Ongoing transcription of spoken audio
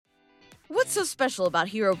What's so special about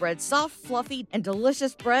Hero Bread's soft, fluffy, and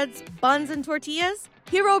delicious breads, buns, and tortillas?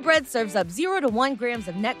 Hero Bread serves up 0 to 1 grams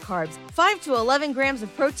of net carbs, 5 to 11 grams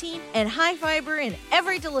of protein, and high fiber in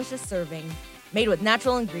every delicious serving. Made with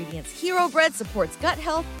natural ingredients, Hero Bread supports gut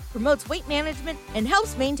health, promotes weight management, and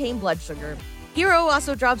helps maintain blood sugar. Hero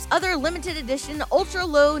also drops other limited edition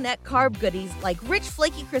ultra-low net carb goodies like rich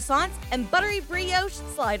flaky croissants and buttery brioche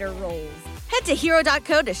slider rolls. Head to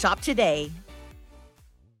hero.co to shop today.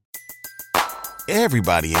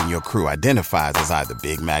 Everybody in your crew identifies as either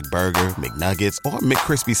Big Mac Burger, McNuggets, or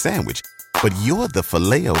McCrispy Sandwich. But you're the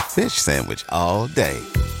Filet-O-Fish Sandwich all day.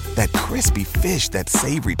 That crispy fish, that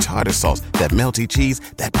savory tartar sauce, that melty cheese,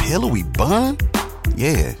 that pillowy bun.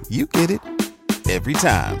 Yeah, you get it. Every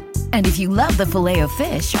time. And if you love the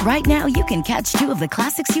Filet-O-Fish, right now you can catch 2 of the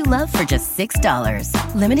classics you love for just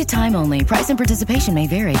 $6. Limited time only. Price and participation may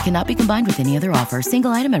vary. Cannot be combined with any other offer.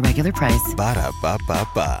 Single item at regular price.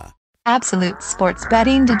 Ba-da-ba-ba-ba. Absolute sports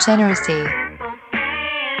betting degeneracy.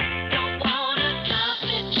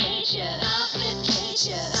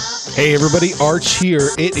 Hey everybody, Arch here.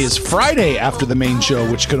 It is Friday after the main show,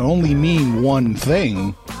 which can only mean one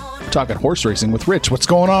thing. We're talking horse racing with Rich. What's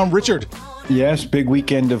going on, Richard? Yes, big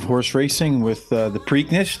weekend of horse racing with the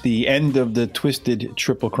Preakness, the end of the Twisted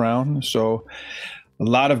Triple Crown. So a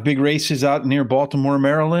lot of big races out near Baltimore,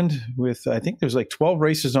 Maryland, with I think there's like 12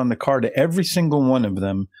 races on the card. Every single one of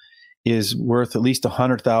them is worth at least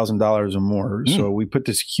 $100,000 or more. So we put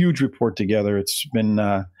this huge report together. It's been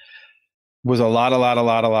was a lot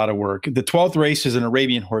of work. The 12th race is an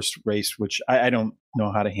Arabian horse race, which I don't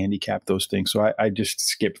know how to handicap those things. So I just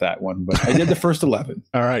skipped that one, but I did the first 11.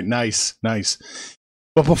 All right. Nice.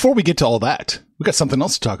 But before we get to all that, we got something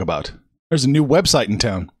else to talk about. There's a new website in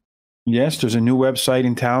town. Yes, there's a new website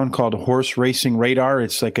in town called Horse Racing Radar.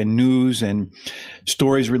 It's like a news and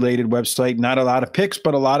stories related website. Not a lot of picks,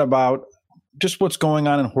 but a lot about just what's going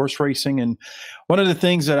on in horse racing. And one of the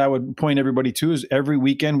things that I would point everybody to is every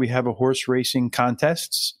weekend we have a horse racing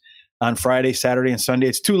contests on Friday, Saturday, and Sunday.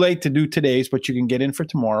 It's too late to do today's, but you can get in for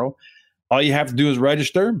tomorrow. All you have to do is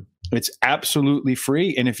register. It's absolutely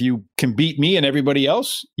free. And if you can beat me and everybody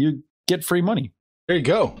else, you get free money. There you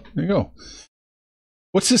go.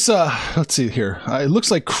 What's this? Let's see here. It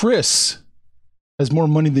looks like Chris has more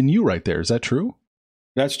money than you right there. Is that true?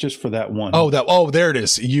 That's just for that one. Oh, there it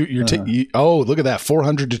is. Look at that.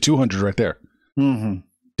 400 to 200 right there. Mm-hmm.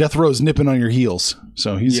 Death Row's nipping on your heels.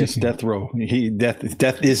 So yes, Death Row.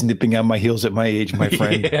 Death is nipping on my heels at my age, my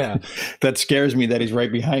friend. Yeah. That scares me that he's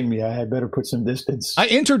right behind me. I better put some distance.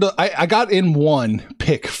 I got in one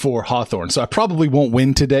pick for Hawthorne, so I probably won't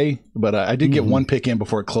win today, but I did get one pick in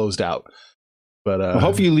before it closed out. But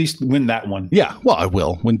hopefully you at least win that one. Yeah, well, I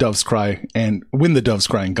will. When the Doves Cry and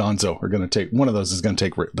Gonzo are going to take, one of those is going to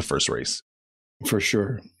take the first race. For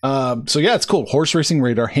sure. So yeah, it's cool. Horse Racing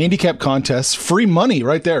Radar, handicap contests, free money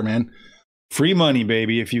right there, man. Free money,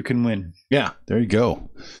 baby, if you can win. Yeah, there you go.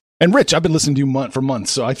 And Rich, I've been listening to you for months,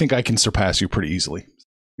 so I think I can surpass you pretty easily.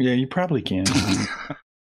 Yeah, you probably can.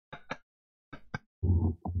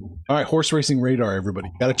 All right, Horse Racing Radar,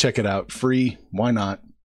 everybody. Got to check it out. Free. Why not?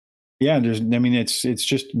 Yeah, it's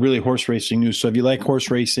just really horse racing news. So if you like horse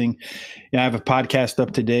racing, I have a podcast up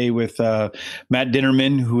today with Matt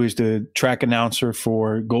Dinnerman, who is the track announcer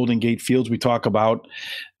for Golden Gate Fields. We talk about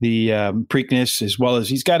the Preakness, as well as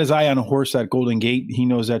he's got his eye on a horse at Golden Gate. He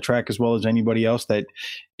knows that track as well as anybody else, that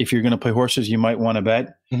if you're going to play horses, you might want to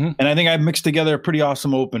bet. Mm-hmm. And I think I've mixed together a pretty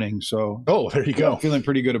awesome opening. So there you go. I'm feeling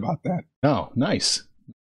pretty good about that. Oh, nice.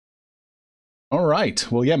 All right.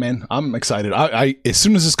 Well, yeah, man, I'm excited. I as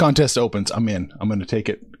soon as this contest opens, I'm in. I'm going to take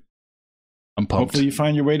it. I'm pumped. Hopefully you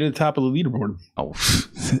find your way to the top of the leaderboard. Oh,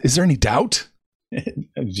 is there any doubt?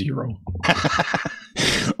 Zero.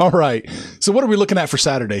 All right. So what are we looking at for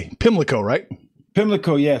Saturday? Pimlico, right?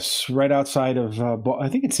 Pimlico, yes. Right outside of, I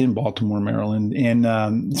think it's in Baltimore, Maryland.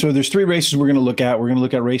 And so there's 3 races we're going to look at. We're going to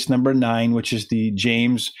look at race number 9, which is the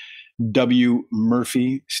James W.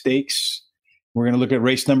 Murphy Stakes. We're going to look at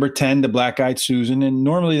race number 10, the Black Eyed Susan. And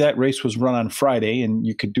normally that race was run on Friday, and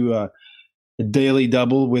you could do a daily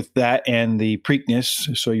double with that and the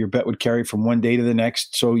Preakness. So your bet would carry from one day to the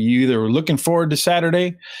next. So you either were looking forward to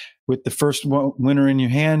Saturday with the first winner in your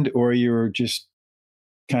hand, or you're just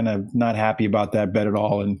kind of not happy about that bet at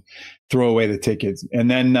all and throw away the tickets. And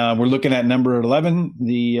then we're looking at number 11,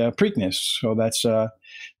 the Preakness. So that's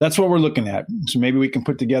what we're looking at. So maybe we can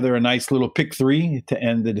put together a nice little pick 3 to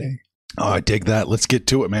end the day. Oh, I dig that. Let's get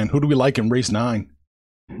to it, man. Who do we like in race 9?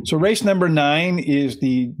 So race number 9 is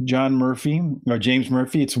the James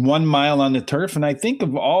Murphy. It's 1 mile on the turf. And I think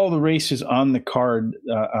of all the races on the card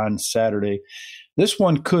on Saturday, This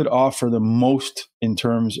one could offer the most in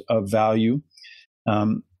terms of value.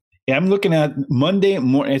 I'm looking at Monday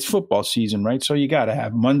morning. It's football season, right? So you got to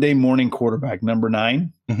have Monday morning quarterback, number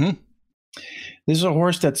 9. Mm-hmm. This is a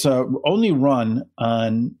horse that's only run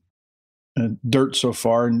on dirt so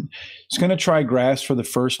far, and it's going to try grass for the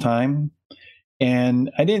first time. And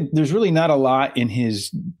there's really not a lot in his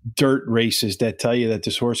dirt races that tell you that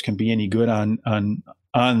this horse can be any good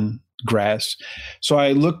on grass. So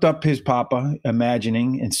I looked up his papa,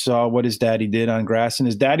 imagining, and saw what his daddy did on grass. And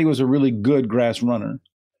his daddy was a really good grass runner.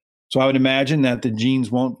 So I would imagine that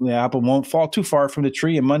the apple won't fall too far from the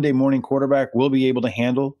tree. And Monday morning quarterback will be able to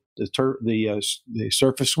handle the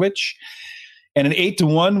surface switch. And an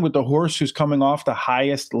 8-1 with the horse who's coming off the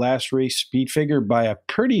highest last race speed figure by a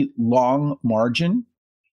pretty long margin.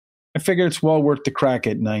 I figure it's well worth the crack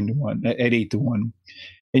at 9-1, at 8-1.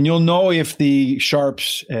 And you'll know if the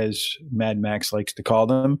sharps, as Mad Max likes to call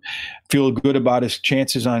them, feel good about his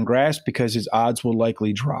chances on grass, because his odds will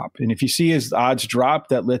likely drop. And if you see his odds drop,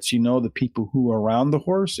 that lets you know the people who are around the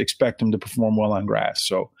horse expect him to perform well on grass.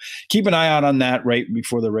 So keep an eye out on that right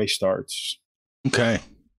before the race starts. Okay.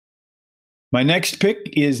 My next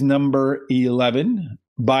pick is number 11,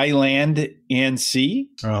 By Land and Sea.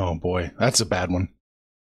 Oh, boy. That's a bad one.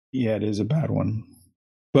 Yeah, it is a bad one.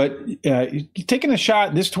 But taking a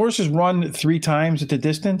shot, this horse has run 3 times at the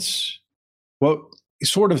distance. Well,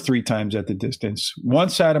 sort of 3 times at the distance.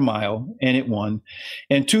 Once at a mile, and it won.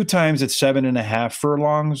 And 2 times at 7.5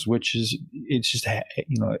 furlongs, which is, it's just,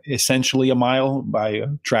 essentially a mile by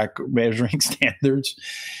track measuring standards.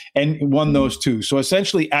 And won those 2. So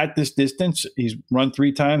essentially at this distance, he's run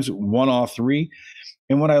 3 times, won all 3.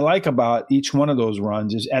 And what I like about each one of those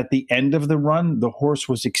runs is at the end of the run, the horse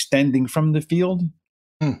was extending from the field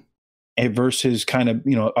versus kind of,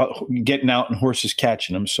 getting out and horses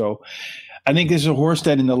catching him. So I think this is a horse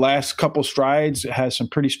that in the last couple strides has some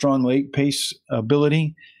pretty strong late pace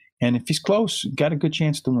ability. And if he's close, got a good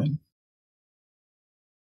chance to win.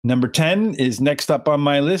 Number 10 is next up on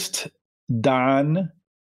my list, Don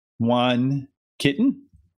Juan Kitten.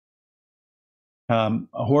 A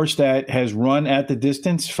horse that has run at the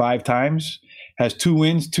distance 5 times, has 2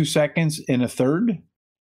 wins, 2 seconds, and a third.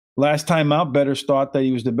 Last time out, bettors thought that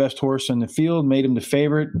he was the best horse in the field, made him the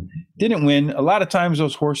favorite. Didn't win. A lot of times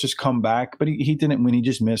those horses come back, but he didn't win. He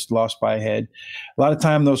just missed, lost by a head. A lot of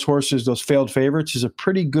time those horses, those failed favorites, is a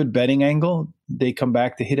pretty good betting angle. They come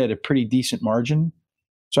back to hit at a pretty decent margin.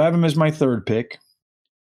 So I have him as my 3rd pick.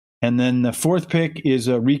 And then the 4th pick is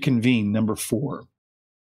Reconvene, number 4.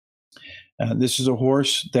 This is a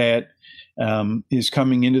horse that is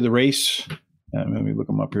coming into the race. Let me look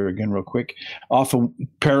him up here again real quick. Off a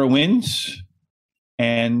pair of wins.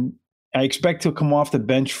 And I expect he'll come off the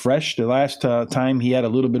bench fresh. The last time he had a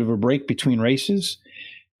little bit of a break between races.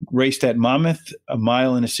 Raced at Monmouth, a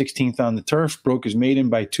mile and a 16th on the turf. Broke his maiden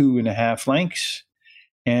by 2.5 lengths.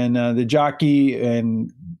 And the jockey and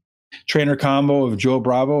trainer combo of Joe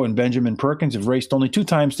Bravo and Benjamin Perkins have raced only 2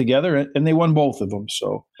 times together, and they won both of them.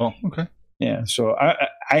 So, okay. Yeah, so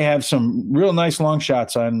I have some real nice long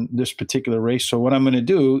shots on this particular race. So what I'm going to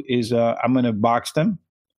do is I'm going to box them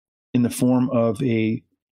in the form of a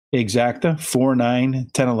exacta 4, 9,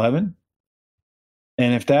 10, 11.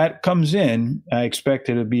 And if that comes in, I expect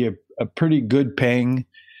it to be a pretty good paying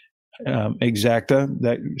exacta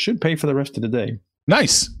that should pay for the rest of the day.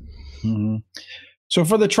 Nice. Mm-hmm. So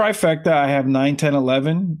for the trifecta, I have 9, 10,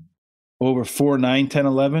 11 over 4, 9, 10,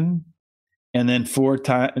 11. And then 4,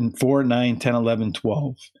 9, 10, 11,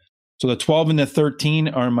 12. So the 12 and the 13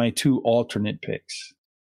 are my 2 alternate picks.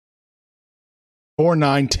 4,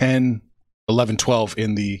 9, 10, 11, 12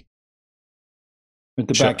 in the at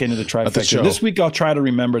the back end of the trifecta. This week I'll try to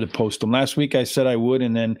remember to post them. Last week I said I would,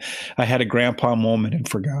 and then I had a grandpa moment and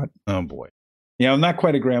forgot. Oh boy. Yeah, I'm not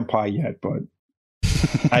quite a grandpa yet, but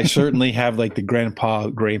I certainly have like the grandpa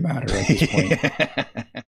gray matter at this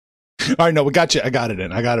point. All right, no, we got you. I got it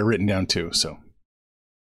in. I got it written down too. So,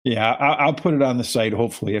 yeah, I'll put it on the site.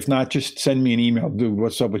 Hopefully, if not, just send me an email. Dude,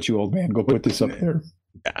 what's up with you, old man? Go put this up there.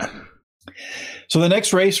 Yeah. So the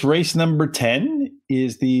next race number 10,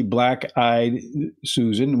 is the Black Eyed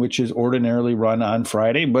Susan, which is ordinarily run on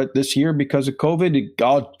Friday, but this year because of COVID, it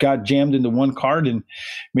all got jammed into one card and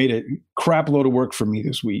made a crap load of work for me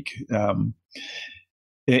this week. And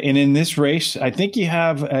in this race, I think you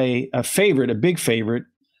have a favorite, a big favorite.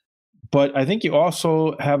 But I think you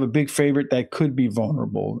also have a big favorite that could be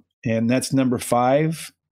vulnerable, and that's number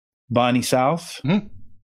 5, Bonnie South.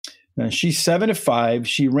 Mm-hmm. She's 7-5.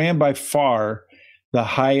 She ran by far the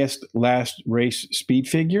highest last race speed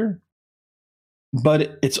figure,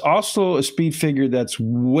 but it's also a speed figure that's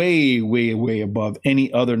way, way, way above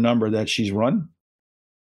any other number that she's run.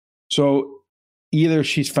 So either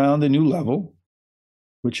she's found a new level,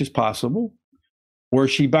 which is possible, or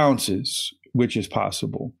she bounces, which is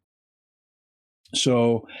possible.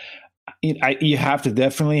 So you have to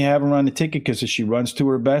definitely have her on the ticket, because if she runs to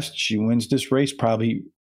her best, she wins this race probably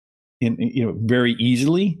very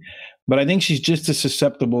easily. But I think she's just as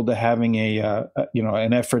susceptible to having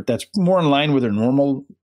an effort that's more in line with her normal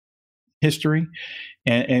history,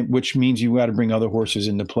 and which means you got to bring other horses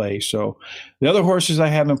into play. So the other horses I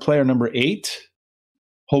have in play are number 8,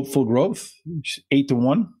 Hopeful Growth,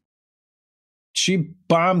 8-1. She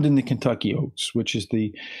bombed in the Kentucky Oaks, which is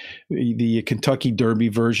the Kentucky Derby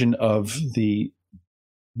version of the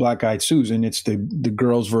Black Eyed Susan. It's the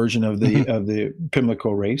girls' version of the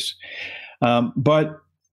Pimlico race. But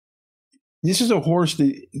this is a horse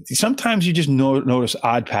that sometimes you just notice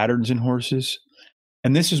odd patterns in horses.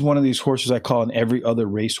 And this is one of these horses I call an every other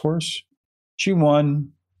racehorse. She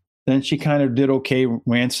won, then she kind of did okay,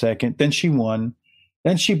 ran second, then she won.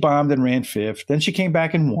 Then she bombed and ran 5th. Then she came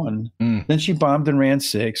back and won. Then she bombed and ran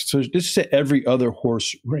 6th. So this is an every other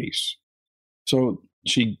horse race. So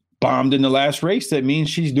she bombed in the last race. That means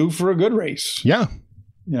she's due for a good race. Yeah.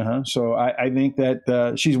 So I think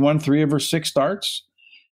that she's won 3 of her 6 starts.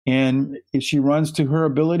 And if she runs to her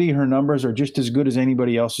ability, her numbers are just as good as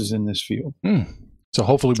anybody else's in this field. So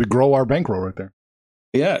hopefully we grow our bankroll right there.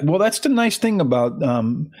 Yeah. Well, that's the nice thing about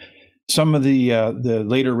some of the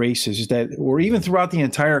later races, is that, or even throughout the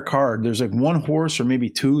entire card, there's like one horse or maybe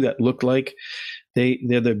 2 that look like they're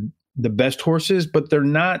the best horses, but they're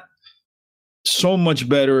not so much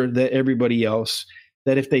better than everybody else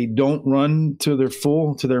that if they don't run to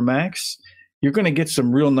their max, you're going to get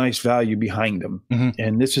some real nice value behind them.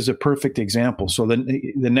 And this is a perfect example. So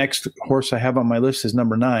the next horse I have on my list is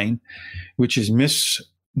number 9, which is Miss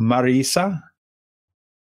Marisa.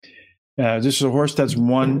 This is a horse that's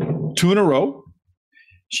won 2 in a row.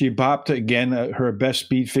 She bopped again, her best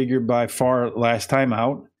speed figure by far last time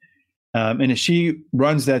out. And if she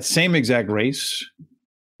runs that same exact race,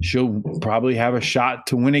 she'll probably have a shot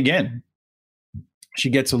to win again.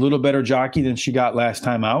 She gets a little better jockey than she got last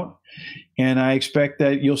time out. And I expect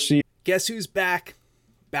that you'll see. Guess who's back?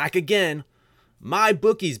 Back again. My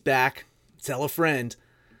bookie's back. Tell a friend.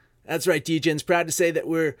 That's right, DJ's proud to say that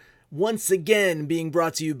we're once again being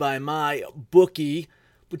brought to you by my bookie.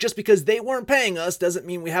 But just because they weren't paying us doesn't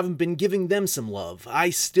mean we haven't been giving them some love. I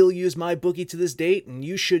still use my bookie to this date, and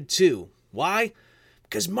you should too. Why?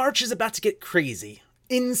 Because March is about to get crazy.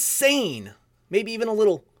 Insane. Maybe even a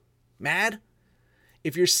little mad.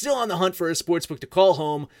 If you're still on the hunt for a sportsbook to call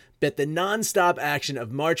home, bet the non-stop action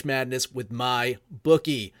of March Madness with my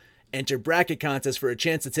bookie. Enter bracket contests for a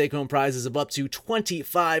chance to take home prizes of up to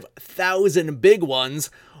 25,000 big ones,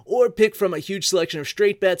 or pick from a huge selection of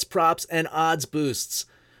straight bets, props, and odds boosts.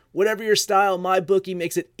 Whatever your style, MyBookie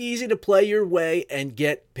makes it easy to play your way and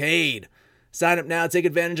get paid. Sign up now, take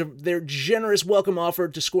advantage of their generous welcome offer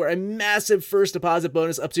to score a massive first deposit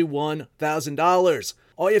bonus up to $1,000.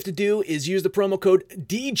 All you have to do is use the promo code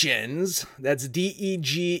DEGENS, that's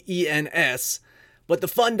DEGENS, but the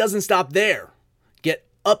fun doesn't stop there. Get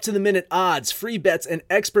up-to-the-minute odds, free bets, and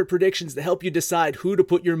expert predictions to help you decide who to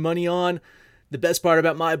put your money on. The best part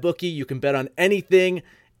about MyBookie, you can bet on anything,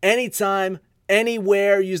 anytime,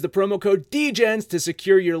 anywhere. Use the promo code DEGENS to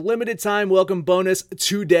secure your limited time welcome bonus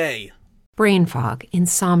today. Brain fog,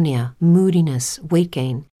 insomnia, moodiness, weight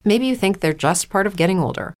gain. Maybe you think they're just part of getting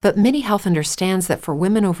older, but MIDI Health understands that for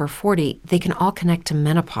women over 40, they can all connect to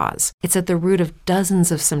menopause. It's at the root of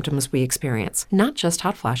dozens of symptoms we experience, not just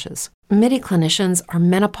hot flashes. MIDI clinicians are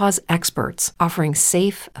menopause experts, offering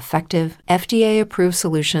safe, effective, FDA-approved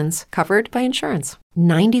solutions covered by insurance.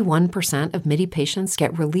 91% of MIDI patients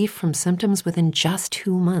get relief from symptoms within just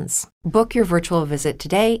 2 months. Book your virtual visit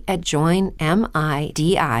today at joinmidi.com.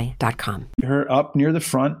 Her up near the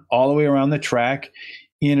front, all the way around the track,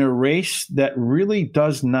 in a race that really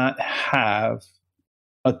does not have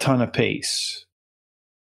a ton of pace.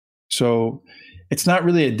 So it's not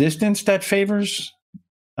really a distance that favors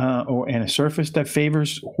and a surface that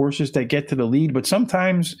favors horses that get to the lead. But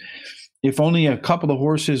sometimes if only a couple of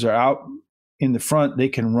horses are out in the front, they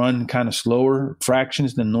can run kind of slower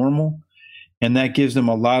fractions than normal. And that gives them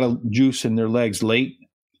a lot of juice in their legs late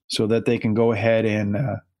so that they can go ahead and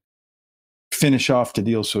finish off the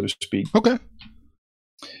deal, so to speak. Okay.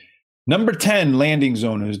 Number 10, Landing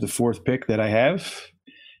Zone, is the 4th pick that I have.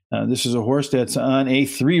 This is a horse that's on a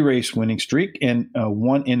 3-race winning streak and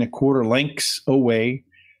 1 1/4 lengths away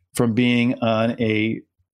from being on a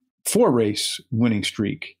 4-race winning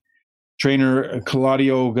streak. Trainer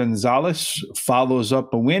Claudio Gonzalez follows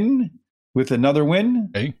up a win with another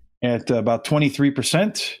win at about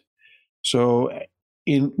 23%. So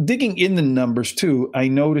in digging in the numbers too, I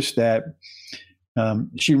noticed that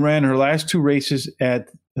she ran her last 2 races at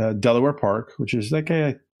Delaware Park, which is like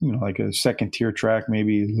a second tier track,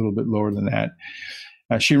 maybe a little bit lower than that.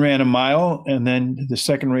 She ran a mile, and then the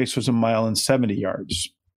second race was a mile and 70 yards.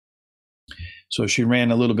 So she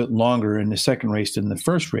ran a little bit longer in the second race than the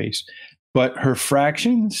first race, but her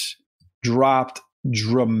fractions dropped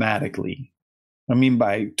dramatically. I mean,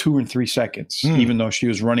 by 2 and 3 seconds, even though she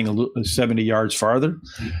was running 70 yards farther.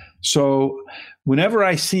 So whenever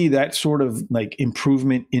I see that sort of like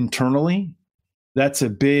improvement internally, that's a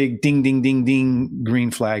big ding, ding, ding, ding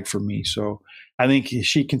green flag for me. So I think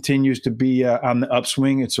she continues to be on the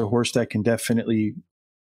upswing. It's a horse that can definitely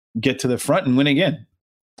get to the front and win again.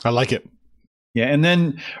 I like it. Yeah, and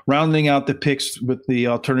then rounding out the picks with the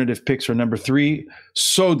alternative picks are number 3,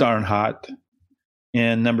 So Darn Hot,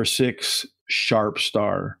 and number 6, Sharp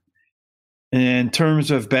Star. In terms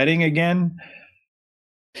of betting again,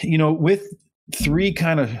 with 3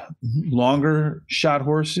 kind of longer shot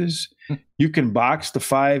horses, you can box the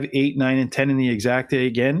 5, 8, 9, and 10 in the exacta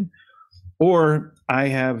again, or I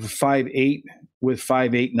have 5, 8 with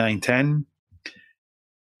 5, 8, 9, 10.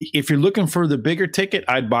 If you're looking for the bigger ticket,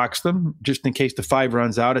 I'd box them just in case the 5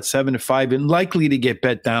 runs out at 7-5 and likely to get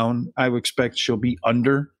bet down. I would expect she'll be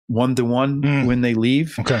under 1-1 when they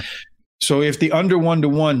leave. Okay. So if the under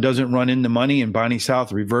 1-1 doesn't run into money and Bonnie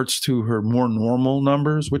South reverts to her more normal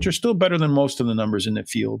numbers, which are still better than most of the numbers in the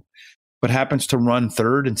field, but happens to run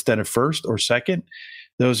third instead of first or second,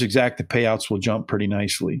 those exacta payouts will jump pretty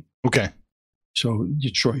nicely. Okay. So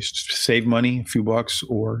your choice, save money, a few bucks,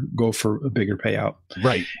 or go for a bigger payout.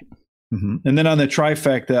 Right. Mm-hmm. And then on the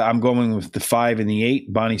trifecta, I'm going with the 5 and the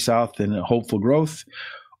 8, Bonnie South and Hopeful Growth,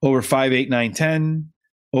 over 5, 8, 9, 10,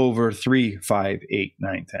 over 3, 5, 8,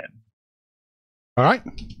 9, 10. All right.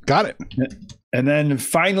 Got it. And then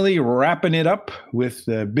finally wrapping it up with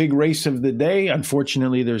the big race of the day.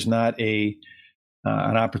 Unfortunately, there's not an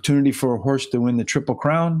opportunity for a horse to win the Triple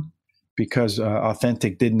Crown, because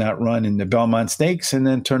Authentic did not run in the Belmont Stakes and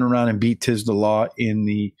then turn around and beat Tiz the Law in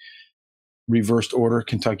the reversed order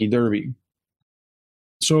Kentucky Derby.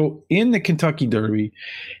 So in the Kentucky Derby,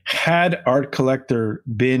 had Art Collector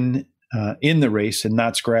been in the race and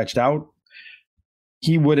not scratched out,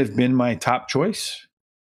 he would have been my top choice.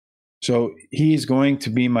 So he's going to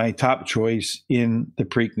be my top choice in the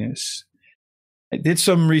Preakness. I did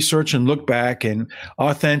some research and look back, and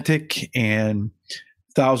Authentic and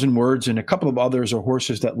 1,000 Words and a couple of others are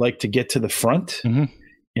horses that like to get to the front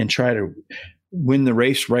and try to win the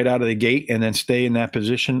race right out of the gate and then stay in that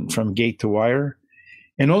position from gate to wire.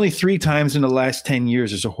 And only 3 times in the last 10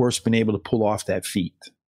 years has a horse been able to pull off that feat.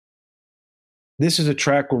 This is a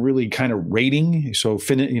track we're really kind of rating. So,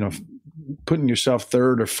 putting yourself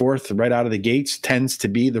third or fourth right out of the gates tends to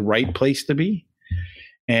be the right place to be.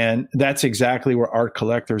 And that's exactly where Art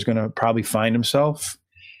Collector is going to probably find himself.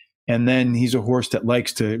 And then he's a horse that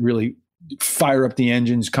likes to really fire up the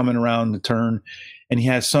engines coming around the turn. And he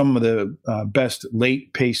has some of the best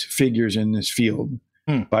late pace figures in this field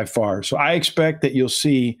by far. So I expect that you'll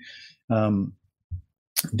see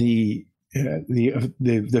the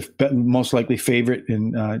most likely favorite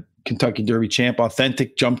in Kentucky Derby champ,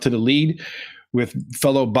 Authentic, jump to the lead with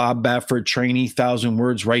fellow Bob Baffert trainee 1,000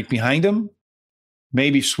 Words right behind him.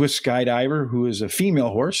 Maybe Swiss Skydiver, who is a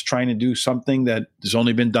female horse trying to do something that has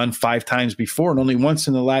only been done 5 times before and only once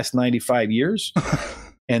in the last 95 years.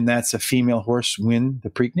 And that's a female horse win the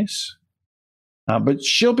Preakness. But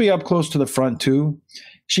she'll be up close to the front too.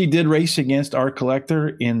 She did race against Art Collector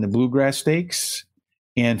in the Bluegrass Stakes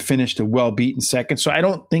and finished a well-beaten second. So I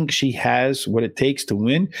don't think she has what it takes to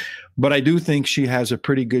win, but I do think she has a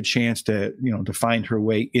pretty good chance to find her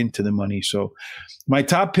way into the money. So my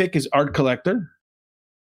top pick is Art Collector,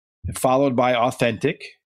 followed by Authentic.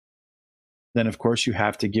 Then, of course, you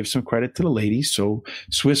have to give some credit to the ladies. So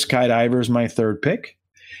Swiss Skydiver is my third pick.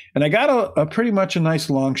 And I got a pretty much a nice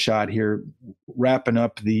long shot here, wrapping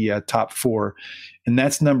up the top 4. And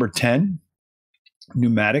that's number 10,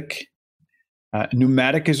 Pneumatic.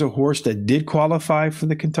 Pneumatic is a horse that did qualify for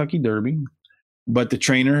the Kentucky Derby, but the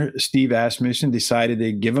trainer, Steve Asmussen, decided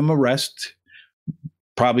to give him a rest,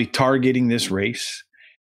 probably targeting this race.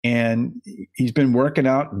 And he's been working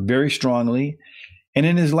out very strongly. And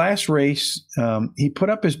in his last race, he put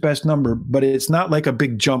up his best number, but it's not like a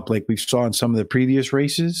big jump like we saw in some of the previous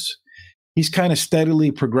races. He's kind of steadily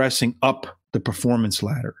progressing up the performance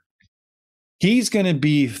ladder. He's going to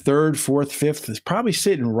be 3rd, 4th, 5th. He's probably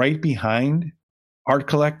sitting right behind Art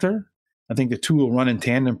Collector. I think the two will run in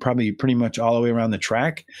tandem probably pretty much all the way around the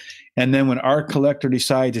track. And then when Art Collector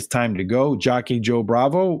decides it's time to go, jockey Joe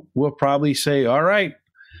Bravo will probably say, all right,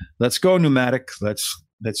 let's go pneumatic. Let's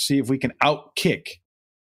see if we can outkick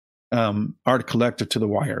Art Collector to the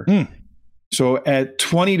wire. So at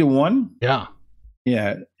 20-1,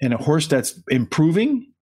 yeah, and a horse that's improving,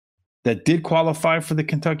 that did qualify for the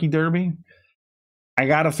Kentucky Derby, I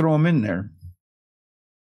got to throw him in there.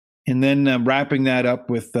 And then wrapping that up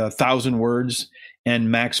with 1,000 Words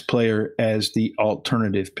and Max Player as the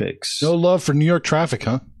alternative picks. No love for New York Traffic,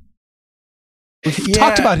 huh? We've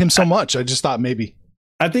talked about him so much. I just thought maybe.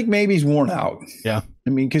 I think maybe he's worn out. Yeah.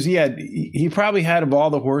 I mean, because he probably had, of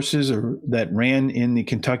all the horses that ran in the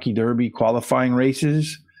Kentucky Derby qualifying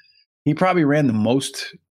races, he probably ran the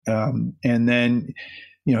most. And then,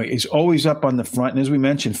 he's always up on the front. And as we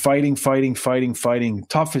mentioned, fighting,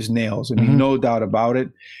 tough as nails. I mean, no doubt about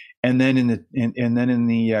it. And then in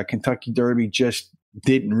the Kentucky Derby, just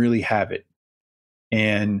didn't really have it.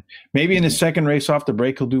 And maybe in the second race off the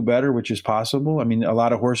break, he'll do better, which is possible. I mean, a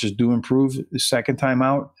lot of horses do improve the second time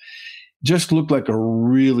out. Just looked like a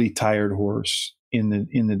really tired horse in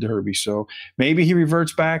the Derby. So maybe he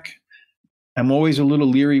reverts back. I'm always a little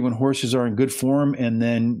leery when horses are in good form and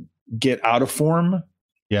then get out of form.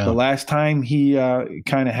 Yeah. The last time he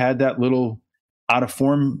kind of had that little out of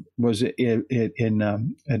form was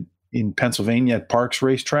in Pennsylvania at Parks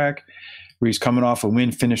Racetrack, where he's coming off a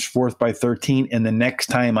win, finished fourth by 13, and the next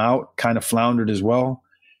time out kind of floundered as well,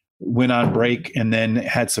 went on break, and then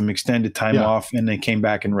had some extended time off, and then came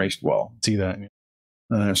back and raced well. See that.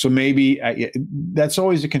 So maybe that's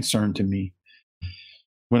always a concern to me,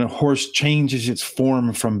 when a horse changes its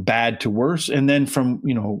form from bad to worse, and then from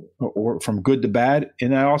or from good to bad.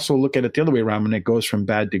 And I also look at it the other way around, when it goes from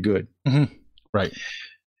bad to good. Mm-hmm. Right.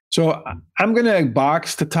 So I'm going to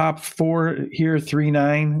box the top four here, 3,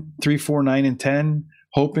 4, 9, and 10,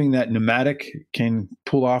 hoping that Pneumatic can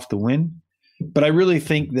pull off the win. But I really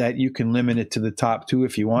think that you can limit it to the top two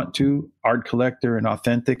if you want to. Art Collector and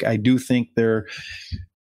Authentic, I do think they're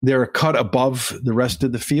a cut above the rest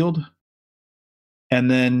of the field.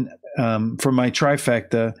 And then for my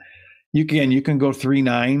trifecta, you can go 3,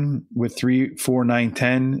 9 with 3, 4, 9,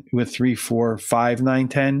 10 with 3, 4, 5, 9,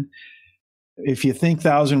 10. If you think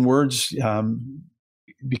 1,000 Words,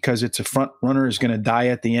 because it's a front runner, is going to die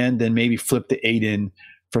at the end, then maybe flip the 8 in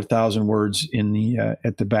for 1,000 Words in the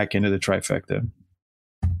at the back end of the trifecta.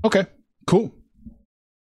 Okay, cool.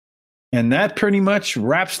 And that pretty much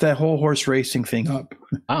wraps that whole horse racing thing up.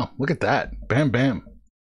 Wow, look at that! Bam, bam.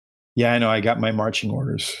 Yeah, I know. I got my marching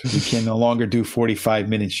orders. We can no longer do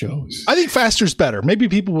 45-minute shows. I think faster's better. Maybe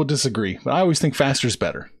people will disagree, but I always think faster's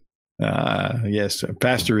better. Yes,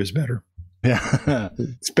 faster is better. Yeah.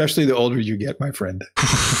 Especially the older you get, my friend.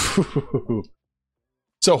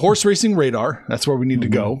 So Horse Racing Radar, that's where we need to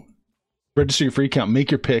go. Register your free account, make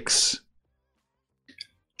your picks.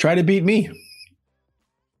 Try to beat me.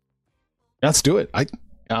 Let's do it.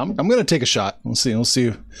 I'm going to take a shot. We'll see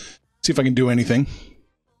if I can do anything.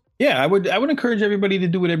 Yeah, I would encourage everybody to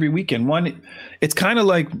do it every weekend. One, it's kind of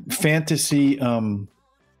like fantasy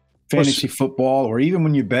football, or even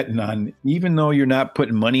when you're betting on, even though you're not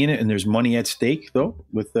putting money in it and there's money at stake, though,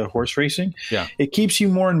 with the horse racing, it keeps you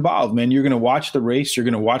more involved, man. You're going to watch the race. You're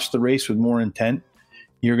going to watch the race with more intent.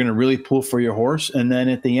 You're going to really pull for your horse. And then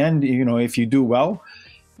at the end, if you do well,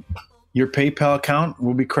 your PayPal account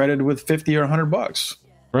will be credited with $50 or $100.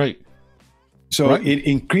 Right. So it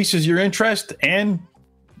increases your interest and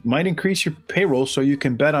might increase your payroll, so you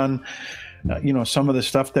can bet on some of the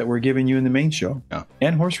stuff that we're giving you in the main show,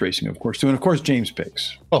 and horse racing, of course, too. And of course, James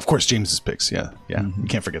picks. Oh, of course, James's picks. Yeah. You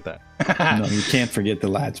can't forget that. No, you can't forget the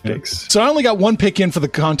lads' picks. So I only got one pick in for the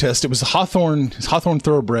contest. It was Hawthorne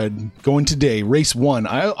Thoroughbred going today, race 1.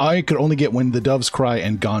 I could only get When the Doves Cry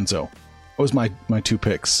and Gonzo. That was my 2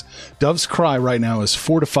 picks. Doves Cry right now is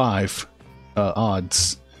 4-5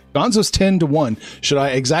 odds. Gonzo's 10-1. Should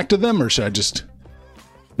I exacta them, or should I just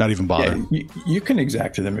not even bother? Yeah, you can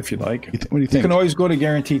exacta them if you like. What do you think? You can always go to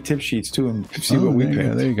guaranteed tip sheets too and see what we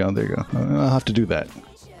picked. There you go. I'll have to do that.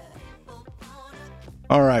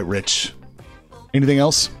 All right, Rich. Anything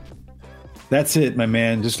else? That's it, my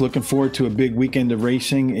man. Just looking forward to a big weekend of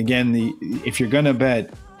racing. Again, if you're going to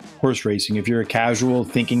bet horse racing, if you're a casual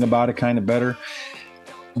thinking about it kind of better,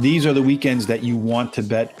 these are the weekends that you want to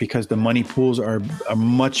bet, because the money pools are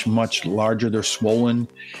much, much larger. They're swollen.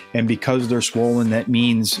 And because they're swollen, that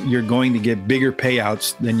means you're going to get bigger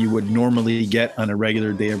payouts than you would normally get on a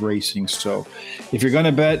regular day of racing. So if you're going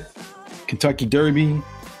to bet Kentucky Derby,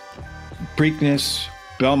 Preakness,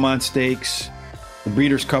 Belmont Stakes, the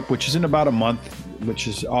Breeders' Cup, which is in about a month, which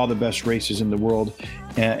is all the best races in the world,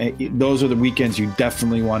 those are the weekends you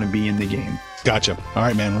definitely want to be in the game. Gotcha. All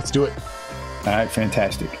right, man. Let's do it. All right,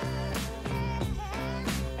 fantastic.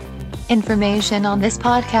 Information on this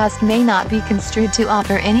podcast may not be construed to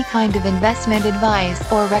offer any kind of investment advice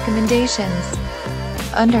or recommendations.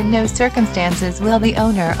 Under no circumstances will the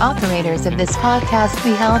owner-operators of this podcast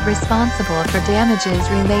be held responsible for damages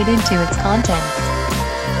related to its contents.